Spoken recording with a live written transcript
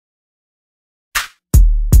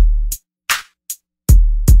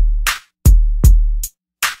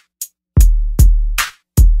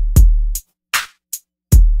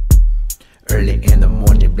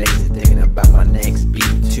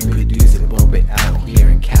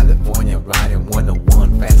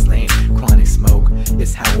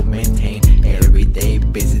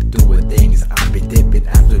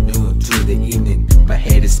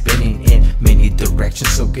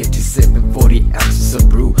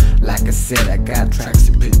I said, I got tracks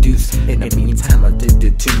to produce. In the meantime,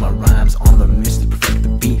 addicted to my rhymes, on the mission to perfect the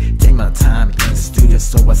beat. Take my time in the studio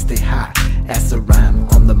so I stay high. As a rhyme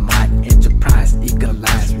on the mic, enterprise, eagle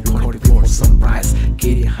eyes, recording before sunrise.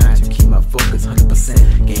 Getting high to keep my focus